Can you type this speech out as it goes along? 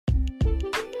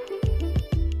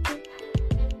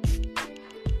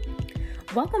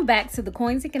Welcome back to the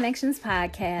Coins and Connections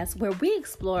podcast, where we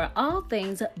explore all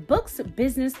things books,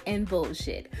 business, and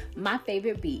bullshit. My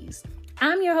favorite bees.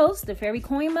 I'm your host, the fairy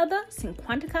coin mother,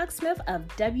 Cinquanta Cox-Smith of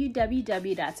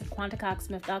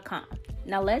www.cinquantacoxsmith.com.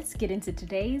 Now let's get into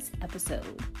today's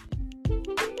episode.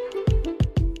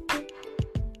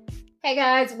 Hey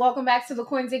guys, welcome back to the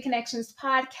Coins and Connections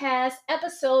podcast,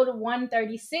 episode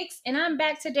 136, and I'm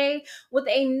back today with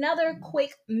another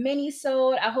quick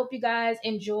mini-sode. I hope you guys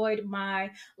enjoyed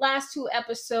my last two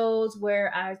episodes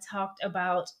where I talked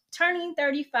about turning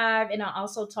 35, and I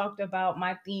also talked about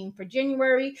my theme for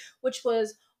January, which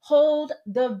was hold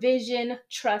the vision,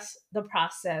 trust the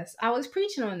process. I was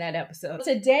preaching on that episode.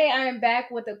 Today I am back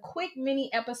with a quick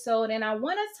mini episode, and I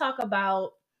want to talk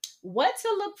about what to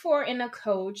look for in a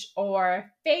coach,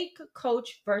 or fake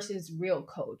coach versus real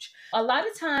coach. A lot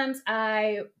of times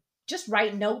I just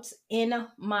write notes in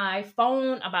my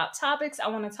phone about topics I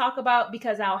want to talk about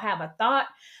because I'll have a thought,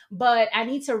 but I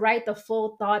need to write the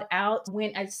full thought out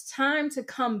when it's time to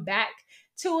come back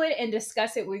to it and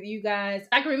discuss it with you guys.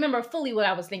 I can remember fully what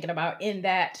I was thinking about in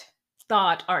that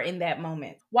thought or in that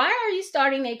moment. Why are you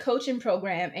starting a coaching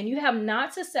program and you have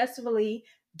not successfully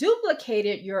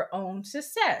duplicated your own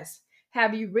success?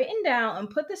 Have you written down and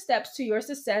put the steps to your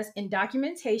success in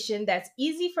documentation that's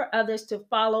easy for others to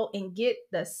follow and get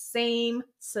the same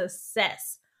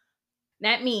success?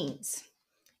 That means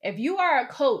if you are a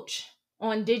coach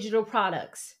on digital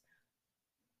products,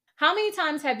 how many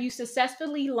times have you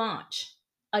successfully launched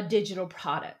a digital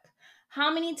product?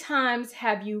 How many times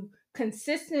have you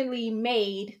consistently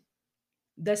made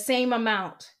the same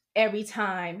amount every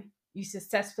time you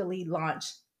successfully launch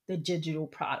the digital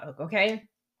product? Okay.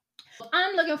 If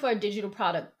I'm looking for a digital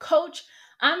product coach,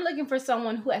 I'm looking for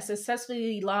someone who has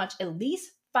successfully launched at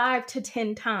least 5 to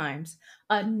 10 times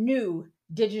a new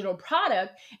digital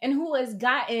product and who has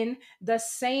gotten the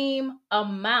same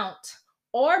amount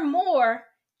or more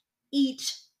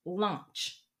each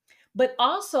launch. But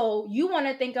also, you want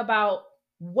to think about,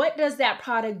 what does that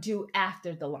product do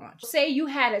after the launch? Say you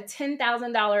had a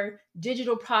 $10,000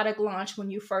 digital product launch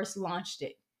when you first launched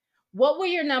it. What were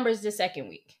your numbers the second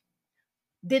week?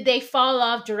 Did they fall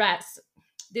off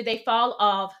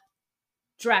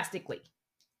drastically?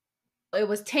 It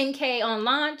was 10K on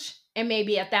launch and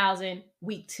maybe 1,000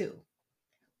 week 2.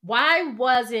 Why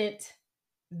wasn't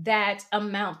that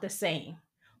amount the same?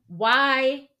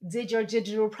 Why did your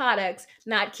digital products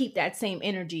not keep that same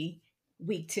energy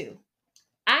week 2?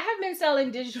 I have been selling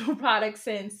digital products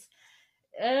since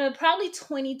probably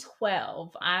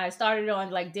 2012. I started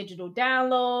on digital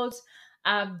downloads.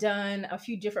 I've done a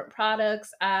few different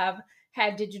products. I've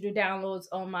had digital downloads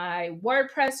on my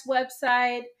WordPress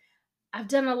website. I've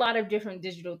done a lot of different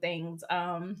digital things.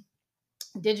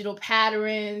 Digital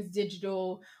patterns,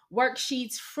 digital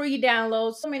worksheets, free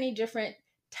downloads, so many different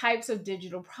types of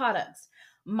digital products.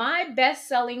 My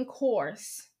best-selling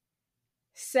course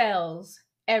sells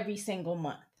every single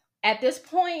month. At this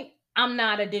point, I'm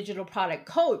not a digital product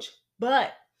coach,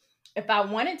 but if I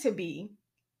wanted to be,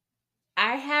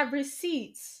 I have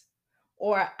receipts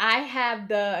or I have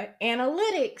the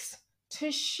analytics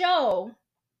to show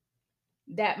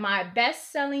that my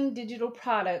best-selling digital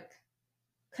product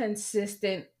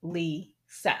consistently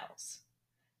sells.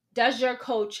 Does your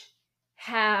coach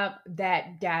have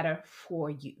that data for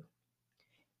you?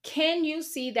 Can you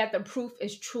see that the proof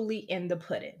is truly in the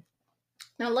pudding?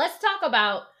 Now let's talk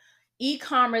about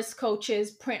e-commerce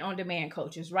coaches, print-on-demand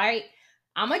coaches, right?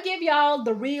 I'm going to give y'all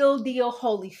the real deal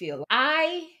Holyfield.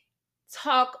 I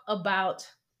talk about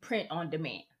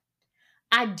print-on-demand.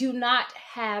 I do not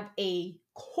have a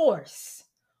course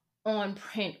on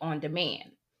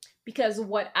print-on-demand because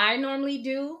what I normally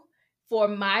do for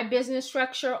my business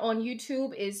structure on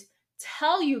YouTube is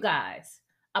tell you guys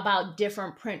about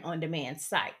different print-on-demand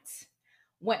sites.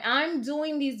 When I'm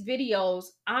doing these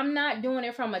videos, I'm not doing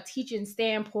it from a teaching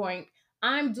standpoint.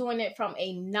 I'm doing it from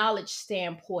a knowledge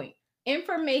standpoint.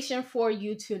 Information for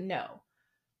you to know.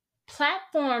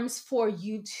 Platforms for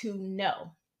you to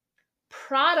know.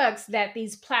 Products that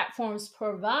these platforms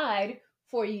provide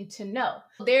for you to know.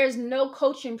 There's no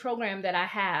coaching program that I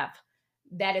have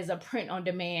that is a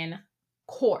print-on-demand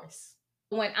course.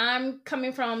 When I'm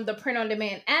coming from the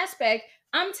print-on-demand aspect,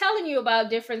 I'm telling you about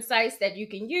different sites that you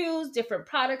can use, different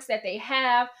products that they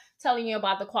have, telling you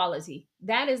about the quality.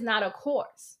 That is not a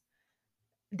course.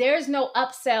 There's no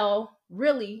upsell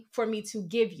really for me to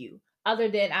give you other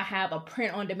than I have a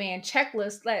print-on-demand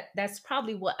checklist that's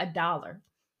probably $1.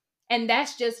 And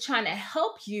that's just trying to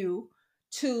help you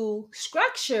to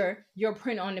structure your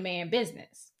print-on-demand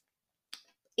business.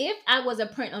 If I was a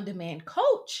print-on-demand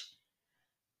coach,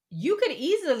 you could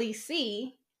easily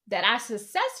see that I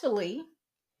successfully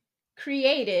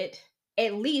created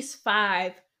at least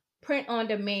 5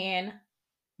 print-on-demand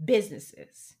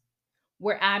businesses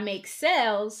where I make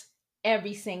sales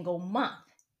every single month.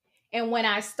 And when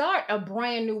I start a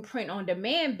brand new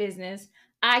print-on-demand business,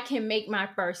 I can make my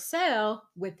first sale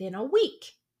within a week.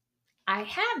 I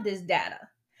have this data.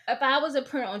 If I was a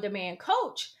print-on-demand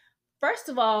coach, first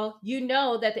of all, you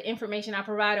know that the information I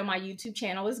provide on my YouTube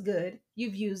channel is good.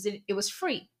 You've used it. It was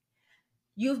free.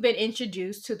 You've been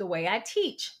introduced to the way I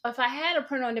teach. If I had a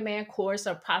print-on-demand course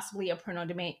or possibly a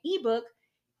print-on-demand ebook,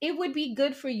 it would be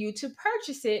good for you to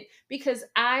purchase it because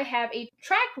I have a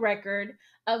track record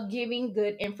of giving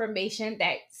good information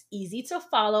that's easy to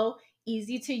follow,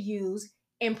 easy to use,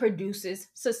 and produces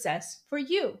success for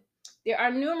you. There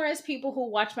are numerous people who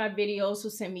watch my videos,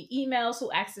 who send me emails,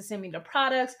 who ask to send me the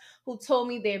products, who told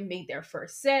me they made their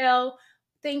first sale,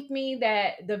 thank me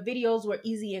that the videos were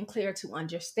easy and clear to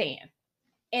understand.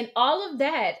 And all of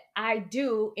that I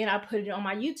do, and I put it on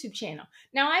my YouTube channel.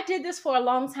 Now, I did this for a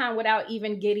long time without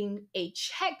even getting a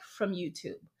check from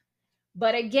YouTube.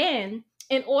 But again,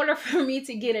 in order for me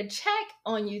to get a check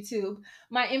on YouTube,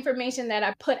 my information that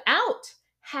I put out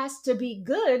has to be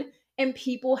good and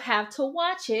people have to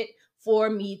watch it for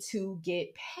me to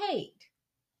get paid.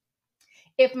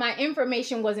 If my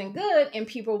information wasn't good and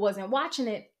people wasn't watching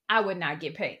it, I would not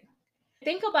get paid.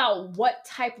 Think about what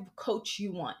type of coach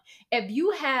you want. If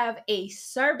you have a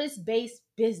service-based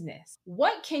business,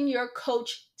 what can your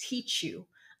coach teach you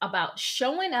about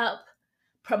showing up,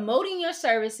 promoting your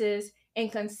services,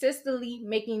 and consistently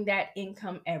making that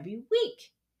income every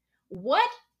week? What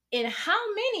and how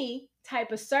many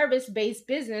type of service-based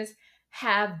business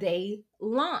have they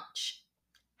launched?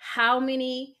 How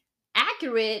many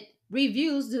accurate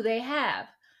reviews do they have?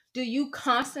 Do you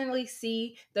constantly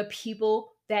see the people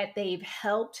that they've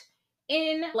helped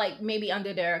in, like maybe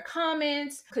under their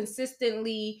comments,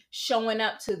 consistently showing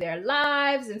up to their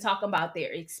lives and talking about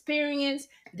their experience?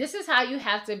 This is how you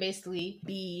have to basically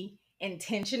be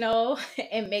intentional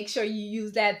and make sure you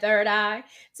use that third eye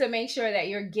to make sure that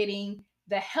you're getting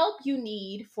the help you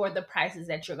need for the prices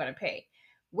that you're going to pay.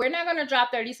 We're not going to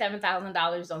drop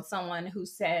 $37,000 on someone who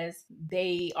says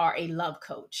they are a love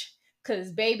coach.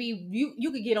 Because, baby,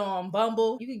 you could get on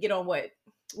Bumble. You could get on what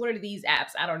are these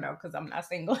apps? I don't know because I'm not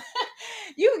single.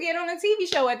 You could get on a TV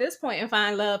show at this point and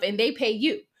find love, and they pay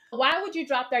you. Why would you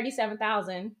drop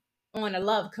 $37,000 on a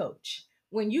love coach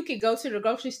when you could go to the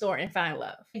grocery store and find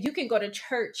love? You can go to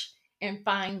church and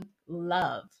find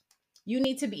love. You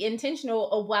need to be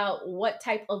intentional about what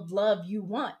type of love you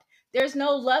want. There's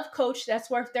no love coach that's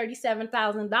worth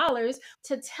 $37,000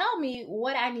 to tell me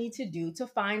what I need to do to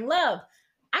find love.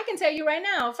 I can tell you right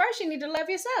now, first you need to love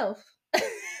yourself.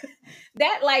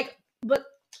 But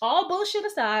all bullshit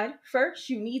aside, first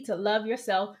you need to love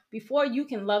yourself before you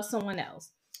can love someone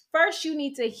else. First, you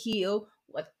need to heal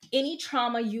with any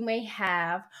trauma you may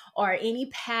have or any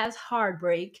past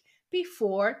heartbreak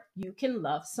before you can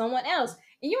love someone else.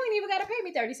 And you ain't even got to pay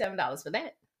me $37 for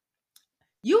that.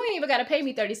 You ain't even got to pay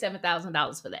me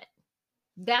 $37,000 for that.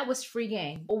 That was free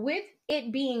game. With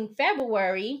it being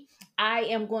February, I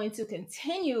am going to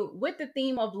continue with the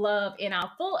theme of love in our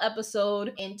full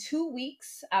episode in 2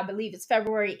 weeks. I believe it's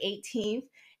February 18th.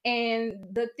 And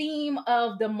the theme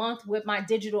of the month with my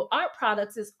digital art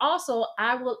products is also,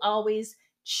 I will always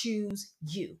choose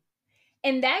you.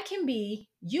 And that can be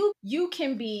you. You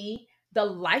can be the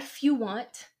life you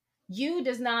want. You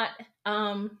does not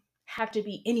have to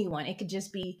be anyone. It could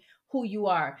just be who you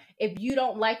are. If you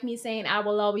don't like me saying I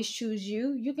will always choose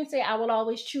you, you can say I will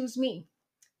always choose me.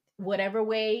 Whatever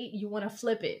way you want to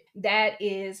flip it, that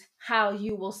is how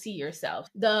you will see yourself.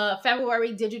 The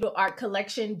February digital art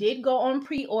collection did go on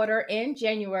pre-order in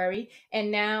January,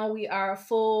 and now we are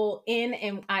full in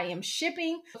and I am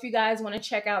shipping. If you guys want to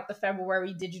check out the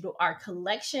February digital art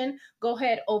collection, go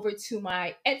ahead over to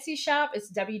my Etsy shop.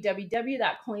 It's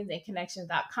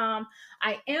www.coinsandconnections.com.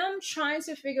 I am trying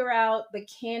to figure out the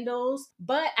candles,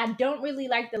 but I don't really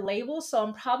like the labels, so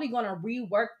I'm probably going to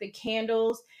rework the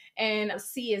candles and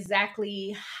see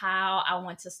exactly how I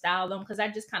want to style them, because I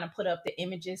just kind of put up the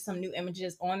images, some new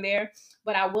images on there.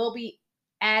 But I will be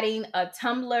adding a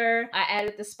tumbler. I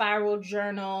added the spiral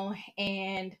journal,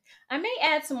 and I may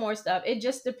add some more stuff. It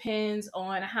just depends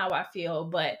on how I feel.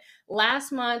 But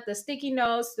last month, the sticky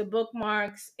notes, the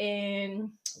bookmarks, and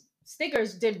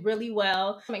stickers did really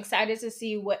well. I'm excited to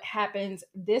see what happens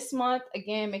this month.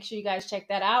 Again, make sure you guys check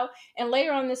that out. And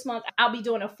later on this month, I'll be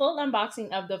doing a full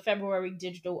unboxing of the February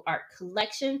digital art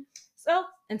collection. So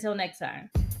until next time.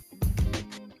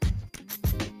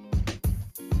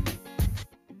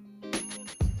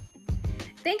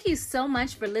 Thank you so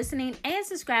much for listening and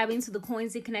subscribing to the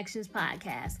Coins and Connections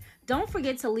podcast. Don't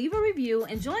forget to leave a review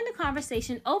and join the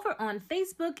conversation over on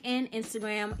Facebook and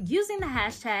Instagram using the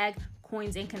hashtag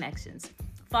Coins and Connections.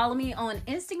 Follow me on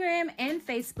Instagram and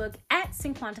Facebook at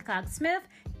Cinquanta Cox-Smith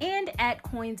and at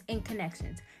Coins and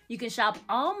Connections. You can shop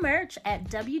all merch at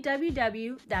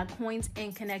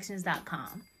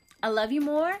www.coinsandconnections.com. I love you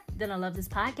more than I love this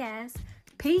podcast.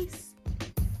 Peace.